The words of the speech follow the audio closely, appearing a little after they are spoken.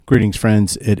Greetings,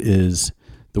 friends. It is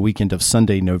the weekend of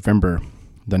Sunday, November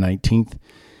the 19th,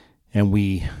 and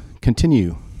we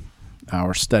continue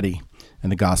our study in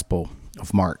the Gospel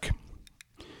of Mark.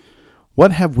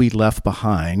 What have we left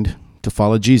behind to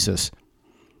follow Jesus?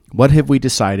 What have we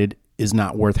decided is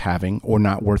not worth having or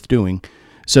not worth doing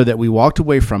so that we walked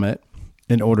away from it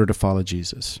in order to follow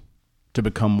Jesus, to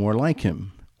become more like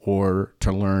him, or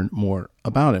to learn more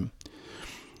about him?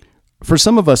 For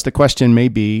some of us, the question may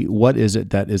be, what is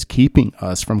it that is keeping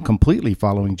us from completely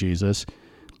following Jesus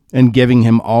and giving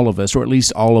him all of us, or at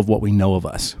least all of what we know of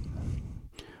us?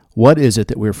 What is it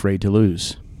that we're afraid to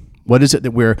lose? What is it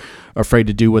that we're afraid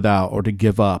to do without, or to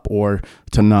give up, or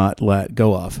to not let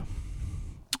go of?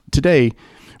 Today,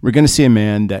 we're going to see a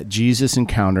man that Jesus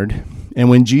encountered, and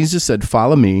when Jesus said,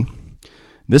 "Follow me,"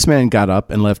 this man got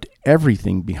up and left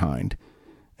everything behind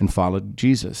and followed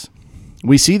Jesus.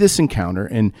 We see this encounter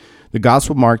in the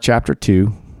Gospel of Mark chapter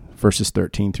 2, verses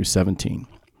 13 through 17.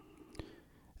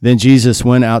 Then Jesus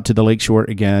went out to the lakeshore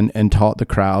again and taught the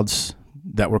crowds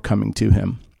that were coming to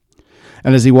him.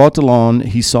 And as he walked along,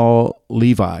 he saw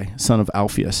Levi, son of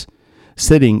Alphaeus,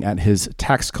 sitting at his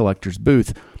tax collector's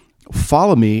booth.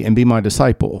 "Follow me and be my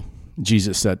disciple,"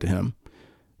 Jesus said to him.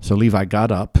 So Levi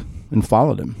got up and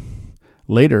followed him.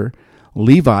 Later,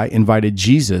 Levi invited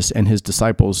Jesus and his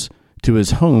disciples to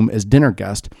his home as dinner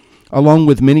guests, along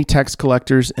with many tax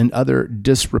collectors and other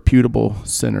disreputable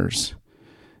sinners.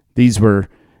 These were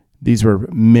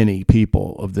many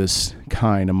people of this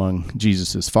kind among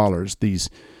Jesus' followers, these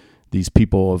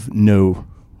people of no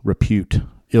repute,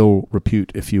 ill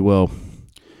repute, if you will.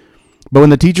 But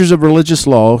when the teachers of religious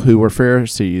law, who were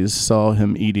Pharisees, saw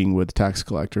him eating with tax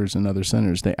collectors and other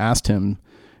sinners, they asked him,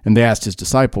 and they asked his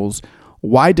disciples,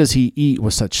 "Why does he eat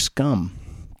with such scum?"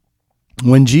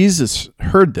 When Jesus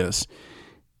heard this,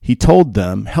 he told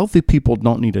them, "Healthy people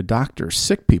don't need a doctor,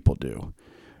 sick people do.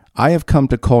 I have come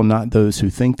to call not those who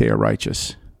think they are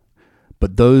righteous,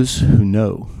 but those who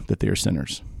know that they are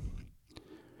sinners."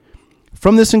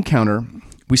 From this encounter,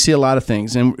 we see a lot of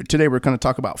things, and today we're going to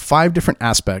talk about 5 different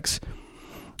aspects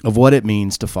of what it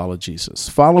means to follow Jesus.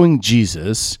 Following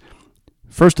Jesus,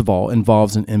 first of all,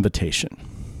 involves an invitation.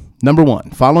 Number 1,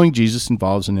 following Jesus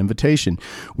involves an invitation.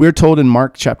 We're told in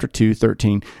Mark chapter 2,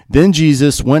 13, "Then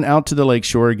Jesus went out to the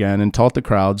lakeshore again and taught the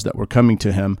crowds that were coming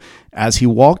to him. As he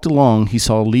walked along, he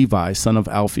saw Levi, son of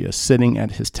Alphaeus, sitting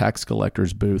at his tax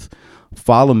collector's booth.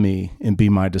 'Follow me and be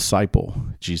my disciple,'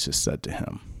 Jesus said to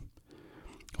him."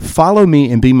 Follow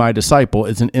me and be my disciple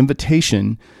is an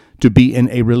invitation to be in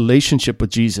a relationship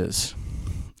with Jesus.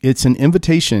 It's an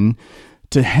invitation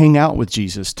to hang out with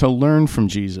Jesus, to learn from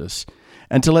Jesus,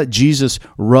 and to let Jesus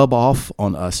rub off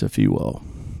on us, if you will.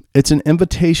 It's an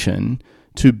invitation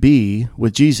to be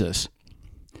with Jesus.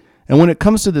 And when it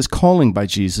comes to this calling by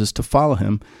Jesus to follow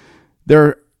him,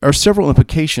 there are several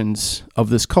implications of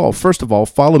this call. First of all,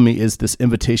 follow me is this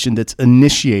invitation that's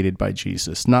initiated by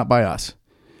Jesus, not by us.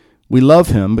 We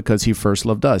love him because he first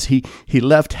loved us. He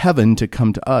left heaven to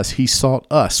come to us. He sought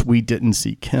us. We didn't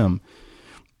seek him.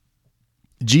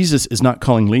 Jesus is not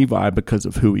calling Levi because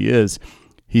of who he is.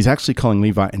 He's actually calling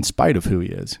Levi in spite of who he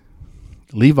is.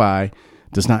 Levi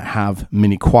does not have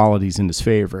many qualities in his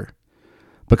favor.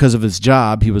 Because of his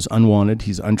job, he was unwanted,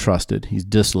 he's untrusted, he's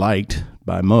disliked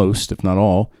by most, if not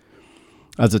all.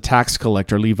 As a tax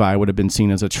collector, Levi would have been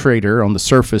seen as a traitor. On the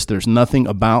surface, there's nothing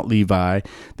about Levi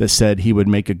that said he would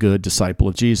make a good disciple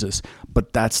of Jesus.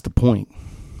 But that's the point.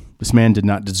 This man did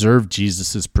not deserve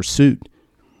Jesus' pursuit.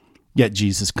 Yet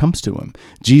Jesus comes to him.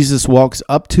 Jesus walks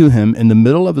up to him in the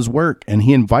middle of his work, and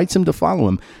he invites him to follow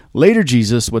him. Later,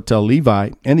 Jesus would tell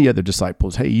Levi and the other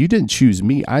disciples, "Hey, you didn't choose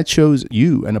me. I chose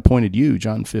you and appointed you,"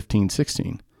 John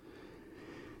 15:16.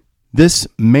 This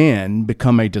man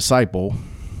became a disciple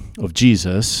of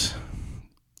Jesus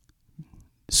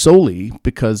solely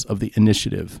because of the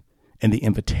initiative and the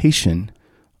invitation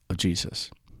of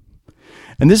Jesus.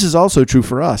 And this is also true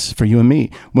for us, for you and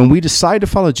me. When we decide to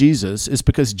follow Jesus, it's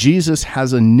because Jesus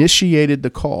has initiated the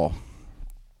call.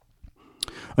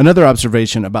 Another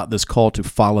observation about this call to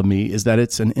follow me is that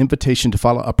it's an invitation to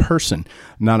follow a person,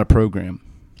 not a program.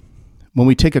 When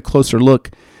we take a closer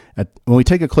look at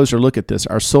this,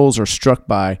 our souls are struck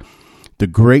by the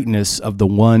greatness of the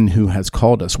one who has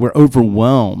called us. We're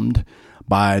overwhelmed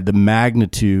by the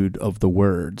magnitude of the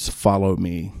words, "Follow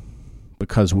me,"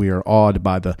 because we are awed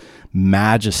by the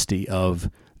majesty of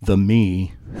the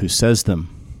me who says them.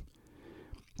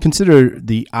 Consider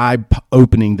the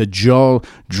eye-opening, the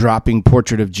jaw-dropping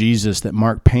portrait of Jesus that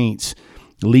Mark paints,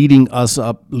 leading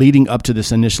up to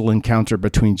this initial encounter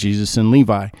between Jesus and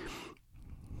Levi.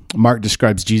 Mark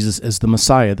describes Jesus as the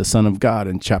Messiah, the Son of God,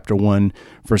 in chapter 1,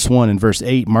 verse 1. In verse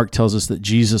 8, Mark tells us that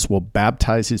Jesus will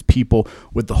baptize his people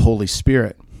with the Holy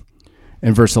Spirit.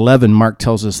 In verse 11, Mark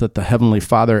tells us that the Heavenly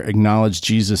Father acknowledged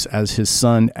Jesus as his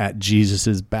Son at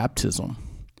Jesus' baptism.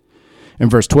 In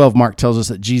verse 12, Mark tells us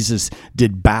that Jesus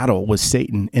did battle with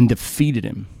Satan and defeated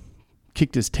him,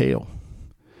 kicked his tail.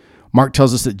 Mark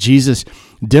tells us that Jesus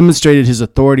demonstrated his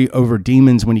authority over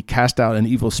demons when he cast out an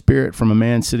evil spirit from a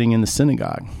man sitting in the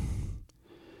synagogue.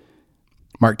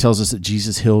 Mark tells us that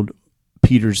Jesus healed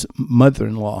Peter's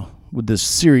mother-in-law with this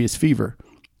serious fever,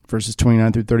 verses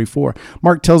 29 through 34.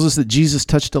 Mark tells us that Jesus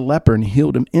touched a leper and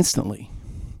healed him instantly.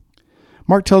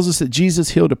 Mark tells us that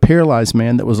Jesus healed a paralyzed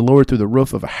man that was lowered through the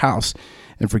roof of a house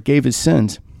and forgave his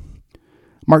sins.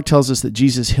 Mark tells us that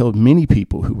Jesus healed many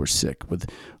people who were sick with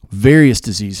various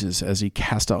diseases as he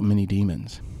cast out many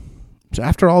demons. So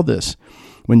after all this,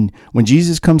 when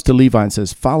Jesus comes to Levi and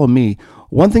says, "Follow me,"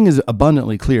 one thing is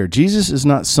abundantly clear. Jesus is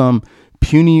not some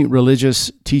puny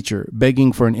religious teacher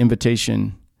begging for an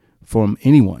invitation from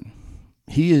anyone.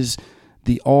 He is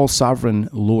the all-sovereign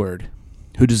Lord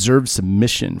who deserves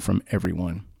submission from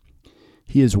everyone.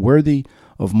 He is worthy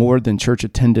of more than church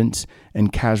attendance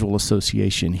and casual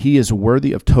association. He is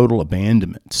worthy of total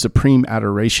abandonment, supreme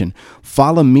adoration.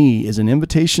 Follow me is an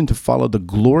invitation to follow the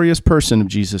glorious person of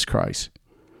Jesus Christ.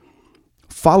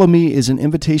 Follow me is an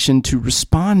invitation to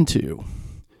respond to.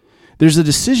 There's a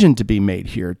decision to be made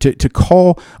here, to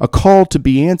call to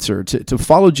be answered. To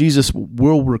follow Jesus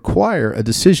will require a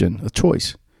decision, a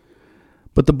choice.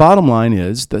 But the bottom line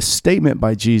is the statement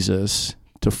by Jesus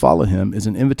to follow him is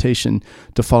an invitation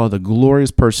to follow the glorious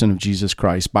person of Jesus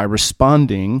Christ by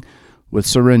responding with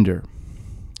surrender.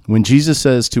 When Jesus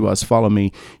says to us, "Follow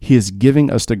me," he is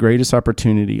giving us the greatest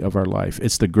opportunity of our life.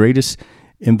 It's the greatest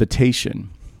invitation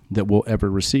that we'll ever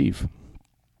receive.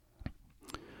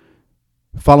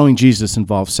 Following Jesus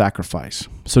involves sacrifice.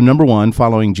 So number one,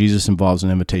 following Jesus involves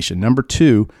an invitation. Number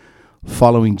two,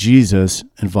 following Jesus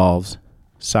involves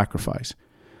sacrifice.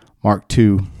 Mark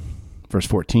 2, verse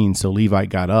 14, so Levi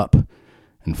got up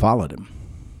and followed him.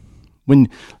 When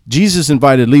Jesus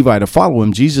invited Levi to follow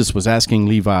him, Jesus was asking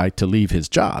Levi to leave his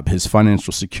job, his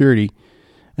financial security,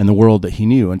 and the world that he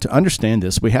knew. And to understand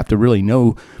this, we have to really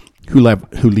know who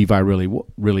Levi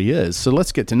really is. So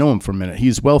let's get to know him for a minute.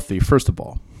 He's wealthy, first of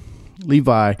all.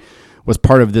 Levi was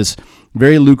part of this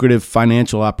very lucrative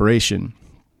financial operation.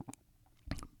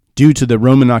 Due to the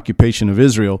Roman occupation of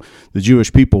Israel, the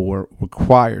Jewish people were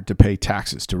required to pay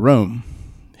taxes to Rome.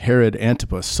 Herod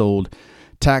Antipas sold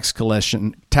tax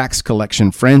collection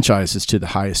franchises to the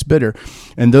highest bidder,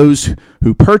 and those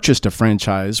who purchased a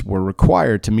franchise were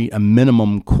required to meet a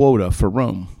minimum quota for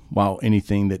Rome, while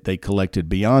anything that they collected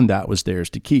beyond that was theirs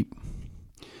to keep.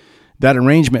 That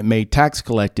arrangement made tax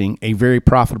collecting a very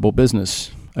profitable business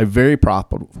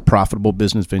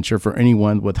venture for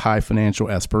anyone with high financial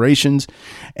aspirations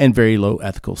and very low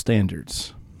ethical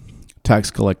standards. Tax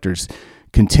collectors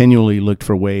continually looked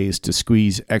for ways to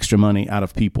squeeze extra money out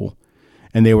of people,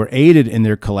 and they were aided in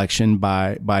their collection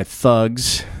by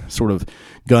thugs, sort of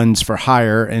guns for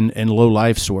hire and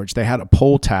low-life sorts. They had a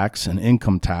poll tax, an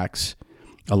income tax,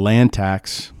 a land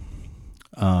tax,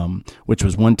 which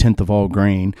was 1/10 of all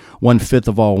grain, 1/5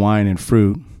 of all wine and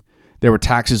fruit. There were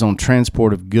taxes on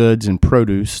transport of goods and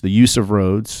produce, the use of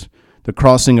roads, the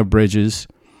crossing of bridges,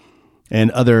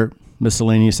 and other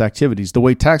miscellaneous activities. The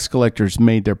way tax collectors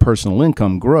made their personal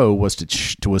income grow was to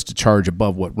charge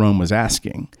above what Rome was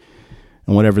asking.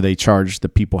 And whatever they charged, the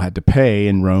people had to pay,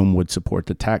 and Rome would support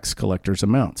the tax collectors'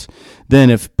 amounts. Then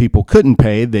if people couldn't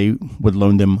pay, they would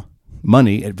loan them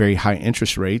money at very high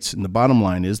interest rates. And the bottom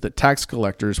line is that tax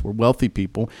collectors were wealthy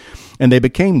people, and they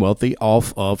became wealthy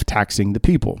off of taxing the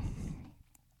people.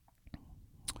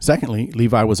 Secondly,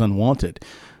 Levi was unwanted.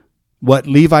 What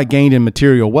Levi gained in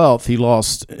material wealth, he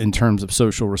lost in terms of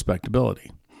social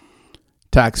respectability.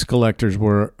 Tax collectors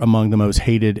were among the most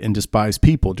hated and despised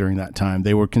people during that time.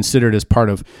 They were considered as part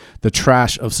of the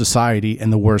trash of society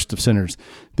and the worst of sinners.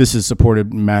 This is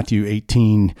supported in Matthew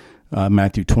 18,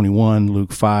 Matthew 21,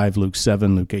 Luke 5, Luke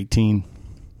 7, Luke 18.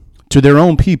 To their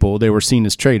own people, they were seen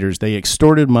as traitors. They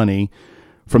extorted money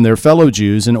from their fellow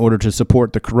Jews in order to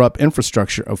support the corrupt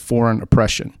infrastructure of foreign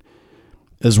oppression,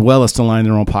 as well as to line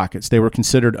their own pockets. They were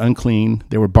considered unclean.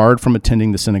 They were barred from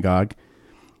attending the synagogue.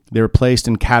 They were placed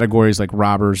in categories like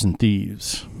robbers and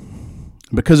thieves.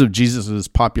 Because of Jesus'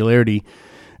 popularity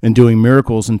and doing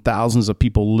miracles and thousands of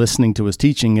people listening to his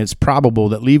teaching, it's probable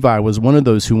that Levi was one of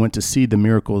those who went to see the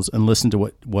miracles and listen to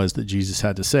what it was that Jesus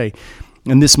had to say.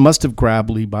 And this must have grabbed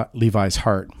Levi's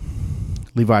heart.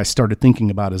 Levi started thinking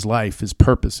about his life, his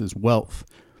purpose, his wealth,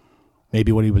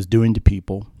 maybe what he was doing to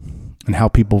people, and how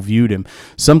people viewed him.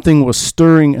 Something was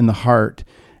stirring in the heart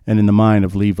and in the mind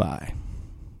of Levi.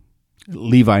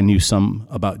 Levi knew some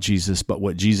about Jesus, but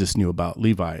what Jesus knew about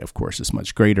Levi, of course, is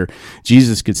much greater.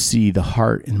 Jesus could see the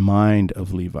heart and mind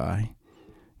of Levi.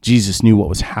 Jesus knew what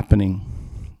was happening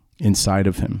inside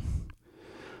of him.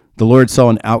 The Lord saw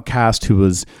an outcast who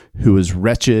was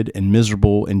wretched and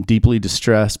miserable and deeply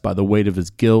distressed by the weight of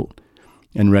his guilt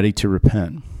and ready to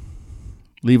repent.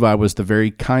 Levi was the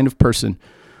very kind of person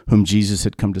whom Jesus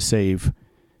had come to save.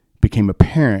 Became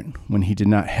apparent when he did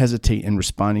not hesitate in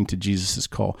responding to Jesus'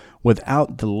 call.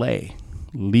 Without delay,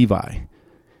 Levi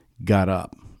got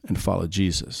up and followed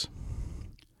Jesus.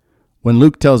 When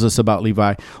Luke tells us about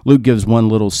Levi, Luke gives one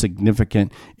little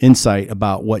significant insight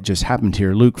about what just happened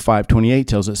here. Luke 5:28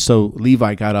 tells us, so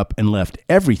Levi got up and left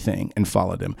everything and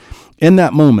followed him. In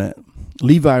that moment,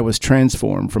 Levi was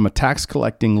transformed from a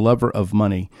tax-collecting lover of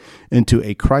money into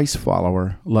a Christ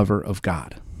follower, lover of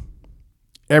God.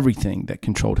 Everything that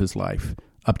controlled his life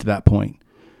up to that point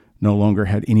no longer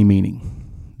had any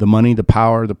meaning. The money, the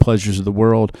power, the pleasures of the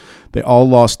world, they all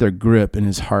lost their grip in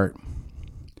his heart.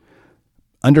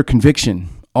 Under conviction,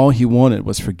 all he wanted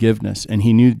was forgiveness, and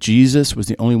he knew Jesus was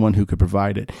the only one who could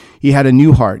provide it. He had a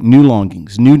new heart, new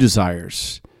longings, new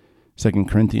desires. 2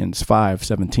 Corinthians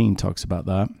 5:17 talks about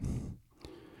that.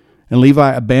 And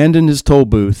Levi abandoned his toll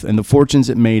booth and the fortunes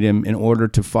it made him in order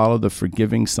to follow the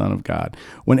forgiving Son of God.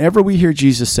 Whenever we hear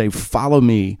Jesus say, follow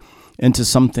me into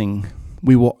something,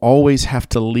 we will always have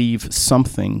to leave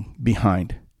something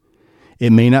behind.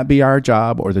 It may not be our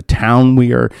job or the town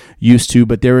we are used to,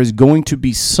 but there is going to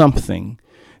be something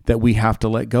that we have to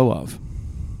let go of.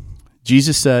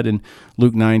 Jesus said in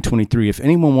Luke 9:23, if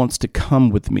anyone wants to come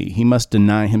with me, he must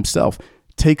deny himself,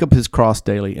 take up his cross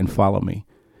daily and follow me.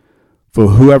 For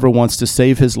whoever wants to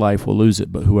save his life will lose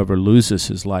it, but whoever loses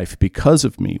his life because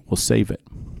of me will save it.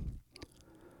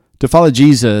 To follow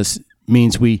Jesus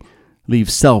means we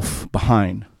leave self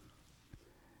behind.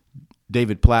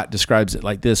 David Platt describes it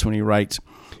like this when he writes,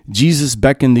 Jesus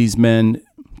beckoned these men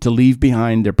to leave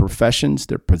behind their professions,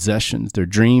 their possessions, their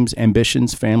dreams,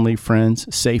 ambitions, family,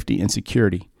 friends, safety, and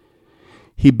security.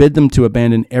 He bid them to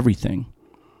abandon everything.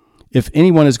 If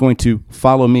anyone is going to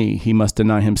follow me, he must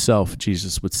deny himself,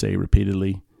 Jesus would say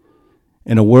repeatedly.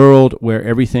 In a world where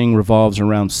everything revolves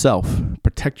around self,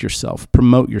 protect yourself,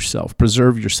 promote yourself,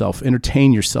 preserve yourself,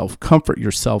 entertain yourself, comfort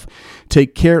yourself,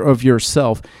 take care of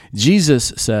yourself,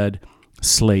 Jesus said,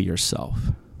 slay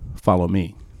yourself, follow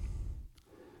me.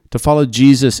 To follow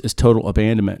Jesus is total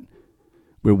abandonment.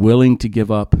 We're willing to give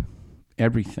up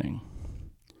everything.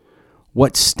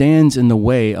 What stands in the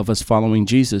way of us following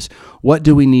Jesus? What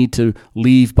do we need to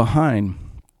leave behind?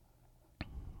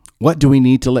 What do we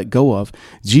need to let go of?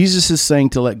 Jesus is saying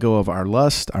to let go of our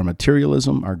lust, our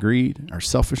materialism, our greed, our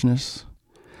selfishness,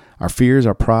 our fears,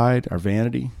 our pride, our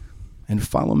vanity, and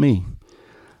follow me.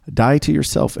 Die to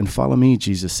yourself and follow me,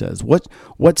 Jesus says.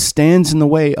 What stands in the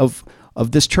way of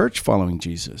this church following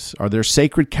Jesus? Are there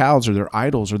sacred cows? Are there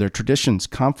idols? Are there traditions,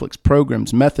 conflicts,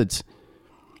 programs, methods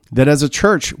that as a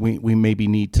church we maybe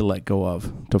need to let go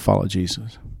of to follow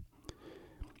Jesus?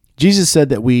 Jesus said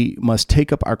that we must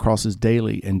take up our crosses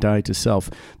daily and die to self.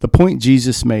 The point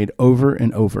Jesus made over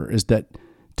and over is that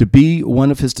to be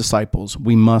one of his disciples,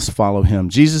 we must follow him.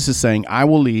 Jesus is saying, I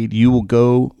will lead, you will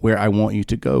go where I want you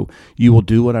to go. You will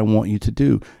do what I want you to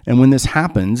do. And when this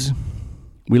happens,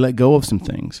 we let go of some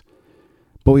things,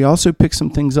 but we also pick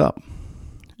some things up.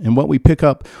 And what we pick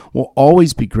up will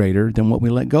always be greater than what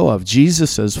we let go of. Jesus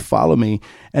says, follow me,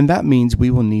 and that means we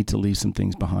will need to leave some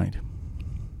things behind.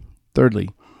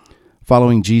 Thirdly,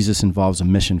 following Jesus involves a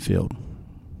mission field.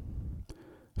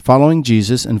 Following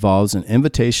Jesus involves an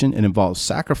invitation, it involves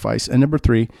sacrifice, and number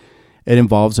 3, it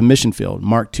involves a mission field.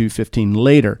 Mark 2:15.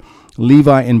 Later,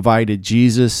 Levi invited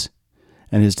Jesus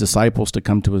and his disciples to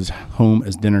come to his home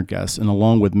as dinner guests, and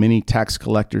along with many tax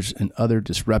collectors and other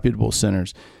disreputable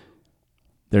sinners,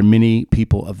 there are many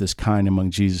people of this kind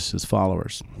among Jesus'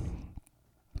 followers.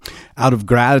 Out of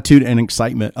gratitude and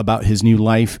excitement about his new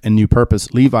life and new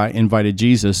purpose, Levi invited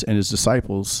Jesus and his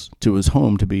disciples to his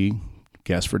home to be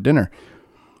guests for dinner.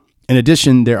 In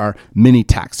addition, there are many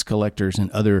tax collectors and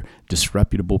other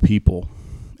disreputable people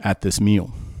at this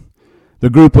meal. The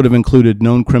group would have included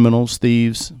known criminals,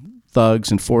 thieves,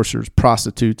 thugs, enforcers,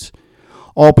 prostitutes,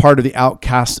 all part of the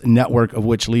outcast network of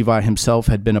which Levi himself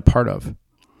had been a part of.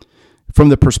 From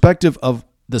the perspective of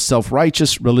the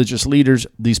self-righteous religious leaders,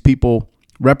 these people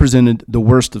represented the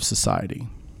worst of society.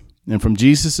 And from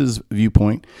Jesus'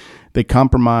 viewpoint, they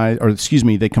comprised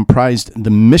the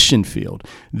mission field.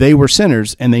 They were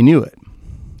sinners, and they knew it,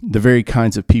 the very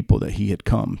kinds of people that he had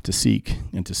come to seek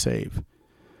and to save.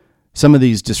 Some of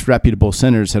these disreputable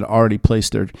sinners had already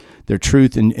placed their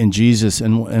truth in Jesus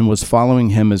and was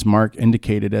following him, as Mark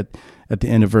indicated at the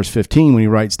end of verse 15 when he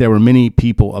writes, there were many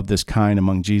people of this kind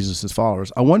among Jesus'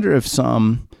 followers. I wonder if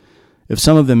some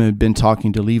of them had been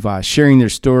talking to Levi, sharing their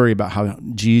story about how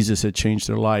Jesus had changed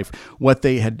their life, what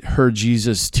they had heard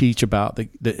Jesus teach about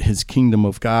his kingdom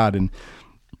of God, and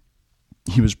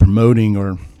he was promoting,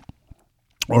 or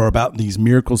about these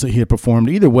miracles that he had performed.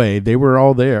 Either way, they were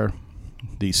all there,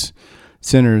 these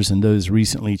sinners and those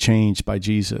recently changed by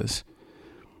Jesus.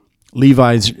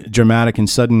 Levi's dramatic and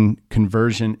sudden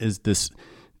conversion is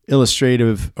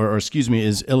illustrative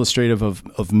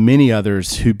of many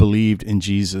others who believed in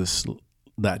Jesus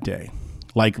that day.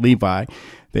 Like Levi,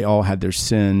 they all had their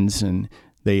sins and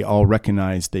they all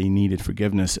recognized they needed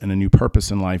forgiveness and a new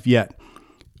purpose in life. Yet,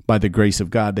 by the grace of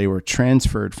God, they were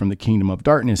transferred from the kingdom of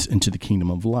darkness into the kingdom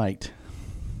of light.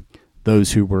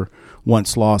 Those who were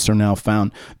once lost are now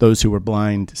found. Those who were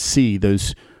blind see.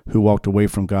 Those who walked away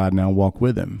from God now walk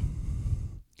with him.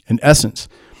 In essence,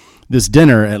 this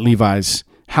dinner at Levi's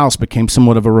house became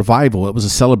somewhat of a revival. It was a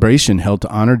celebration held to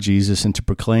honor Jesus and to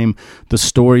proclaim the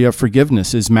story of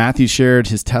forgiveness. As Matthew shared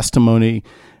his testimony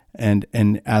and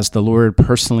as the Lord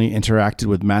personally interacted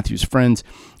with Matthew's friends,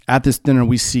 at this dinner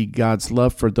we see God's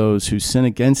love for those who sin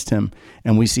against him,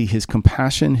 and we see his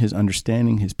compassion, his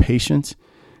understanding, his patience,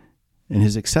 and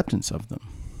his acceptance of them.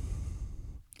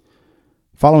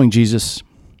 Following Jesus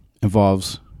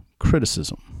involves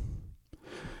criticism.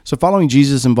 So following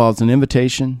Jesus involves an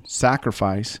invitation,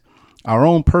 sacrifice, our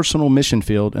own personal mission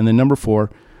field, and then number 4,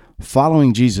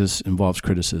 following Jesus involves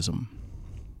criticism.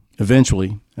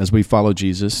 Eventually, as we follow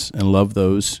Jesus and love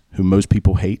those who most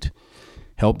people hate,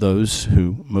 help those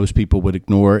who most people would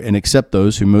ignore, and accept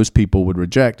those who most people would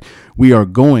reject, we are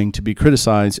going to be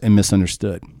criticized and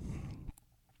misunderstood.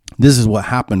 This is what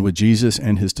happened with Jesus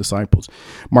and his disciples.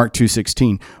 Mark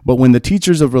 2:16. But when the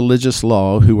teachers of religious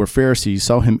law, who were Pharisees,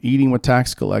 saw him eating with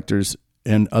tax collectors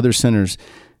and other sinners,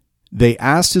 they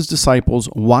asked his disciples,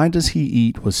 "Why does he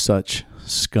eat with such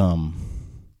scum?"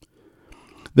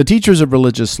 The teachers of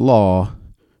religious law,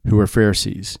 who were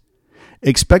Pharisees,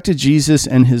 expected Jesus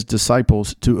and his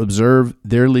disciples to observe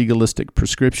their legalistic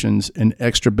prescriptions and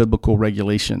extra-biblical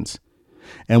regulations.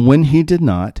 And when he did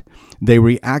not, they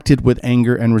reacted with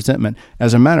anger and resentment.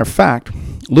 As a matter of fact,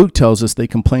 Luke tells us they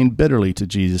complained bitterly to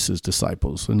Jesus'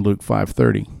 disciples in Luke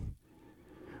 5:30.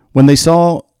 When they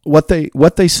saw what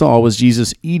they saw was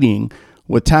Jesus eating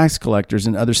with tax collectors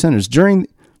and other sinners. During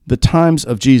the times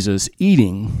of Jesus,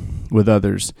 eating with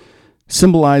others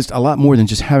symbolized a lot more than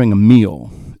just having a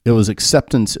meal. It was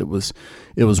acceptance, it was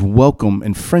welcome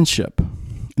and friendship.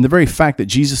 And the very fact that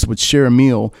Jesus would share a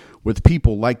meal with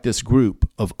people like this group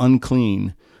of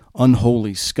unclean,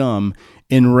 unholy scum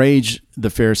enraged the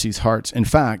Pharisees' hearts. In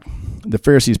fact, the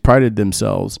Pharisees prided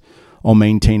themselves on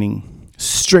maintaining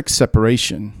strict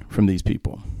separation from these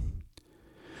people.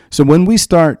 So when we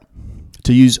start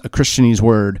to use a Christianese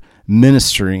word,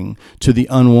 ministering to the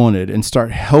unwanted, and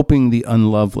start helping the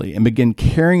unlovely, and begin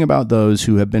caring about those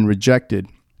who have been rejected,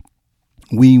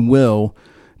 we will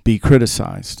be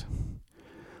criticized.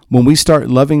 When we start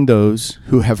loving those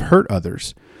who have hurt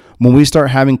others, when we start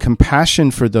having compassion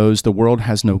for those the world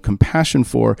has no compassion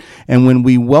for, and when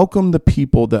we welcome the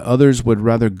people that others would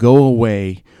rather go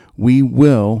away, we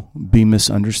will be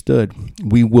misunderstood.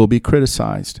 We will be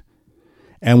criticized.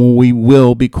 And we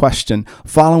will be questioned.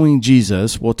 Following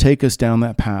Jesus will take us down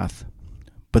that path.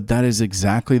 But that is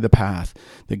exactly the path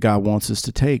that God wants us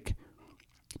to take,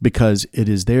 because it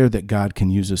is there that God can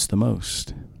use us the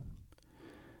most.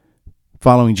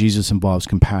 Following Jesus involves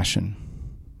compassion.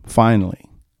 Finally,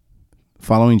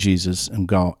 following Jesus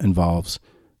involves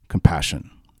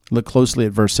compassion. Look closely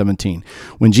at verse 17.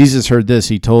 When Jesus heard this,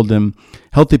 he told them,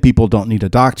 "Healthy people don't need a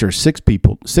doctor, sick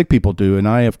people do, and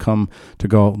I have come to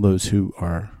call those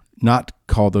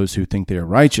who think they are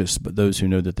righteous, but those who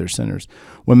know that they're sinners."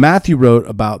 When Matthew wrote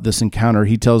about this encounter,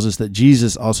 he tells us that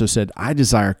Jesus also said, "I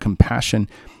desire compassion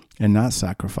and not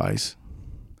sacrifice."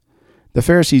 The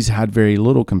Pharisees had very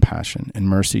little compassion and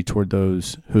mercy toward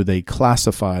those who they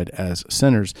classified as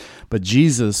sinners, but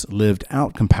Jesus lived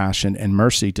out compassion and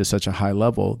mercy to such a high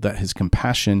level that his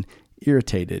compassion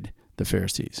irritated the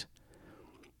Pharisees.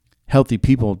 Healthy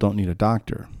people don't need a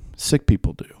doctor. Sick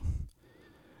people do.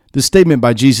 This statement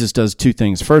by Jesus does two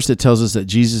things. First, it tells us that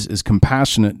Jesus is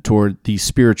compassionate toward the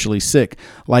spiritually sick,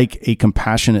 like a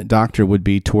compassionate doctor would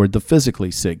be toward the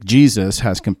physically sick. Jesus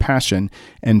has compassion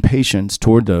and patience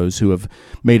toward those who have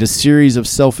made a series of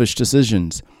selfish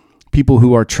decisions. People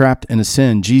who are trapped in a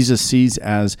sin, Jesus sees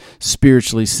as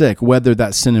spiritually sick, whether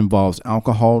that sin involves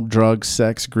alcohol, drugs,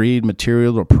 sex, greed,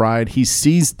 material, or pride. He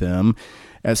sees them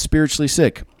as spiritually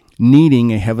sick,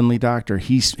 needing a heavenly doctor.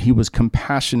 He was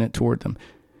compassionate toward them.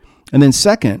 And then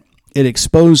second, it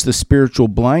exposed the spiritual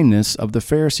blindness of the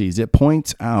Pharisees. It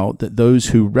points out that those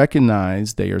who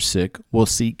recognize they are sick will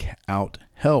seek out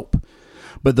help.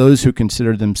 But those who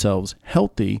consider themselves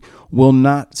healthy will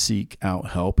not seek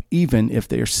out help, even if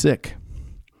they are sick.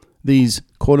 These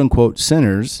quote-unquote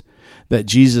sinners that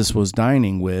Jesus was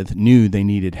dining with knew they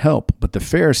needed help, but the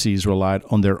Pharisees relied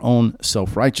on their own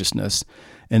self-righteousness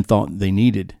and thought they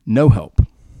needed no help.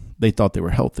 They thought they were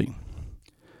healthy.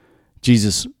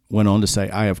 Jesus went on to say,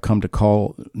 I have come to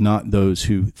call not those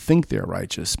who think they are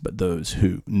righteous, but those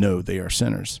who know they are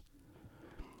sinners.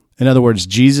 In other words,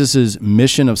 Jesus'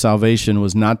 mission of salvation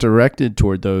was not directed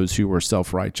toward those who were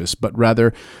self-righteous, but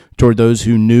rather toward those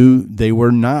who knew they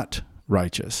were not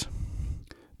righteous.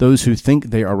 Those who think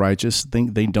they are righteous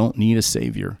think they don't need a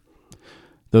Savior.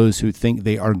 Those who think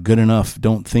they are good enough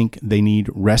don't think they need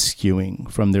rescuing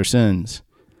from their sins.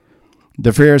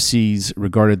 The Pharisees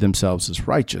regarded themselves as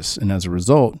righteous, and as a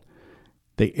result,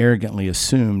 they arrogantly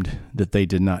assumed that they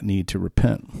did not need to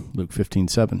repent. Luke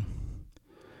 15:7.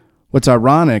 What's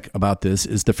ironic about this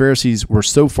is the Pharisees were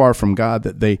so far from God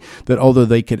that although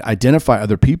they could identify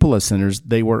other people as sinners,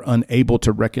 they were unable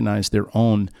to recognize their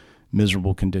own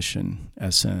miserable condition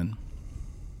as sin.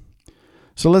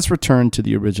 So let's return to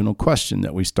the original question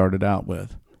that we started out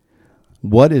with.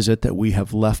 What is it that we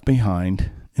have left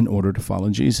behind in order to follow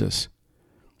Jesus?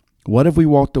 What have we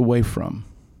walked away from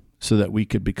so that we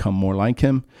could become more like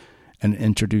him and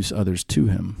introduce others to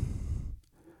him?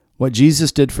 What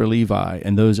Jesus did for Levi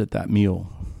and those at that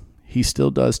meal, he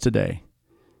still does today.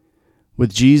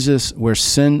 With Jesus, where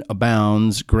sin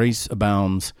abounds, grace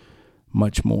abounds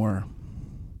much more.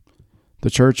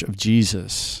 The church of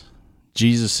Jesus,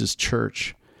 Jesus'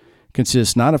 church,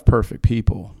 consists not of perfect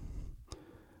people,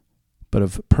 but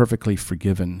of perfectly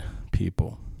forgiven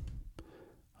people.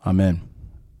 Amen.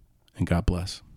 And God bless.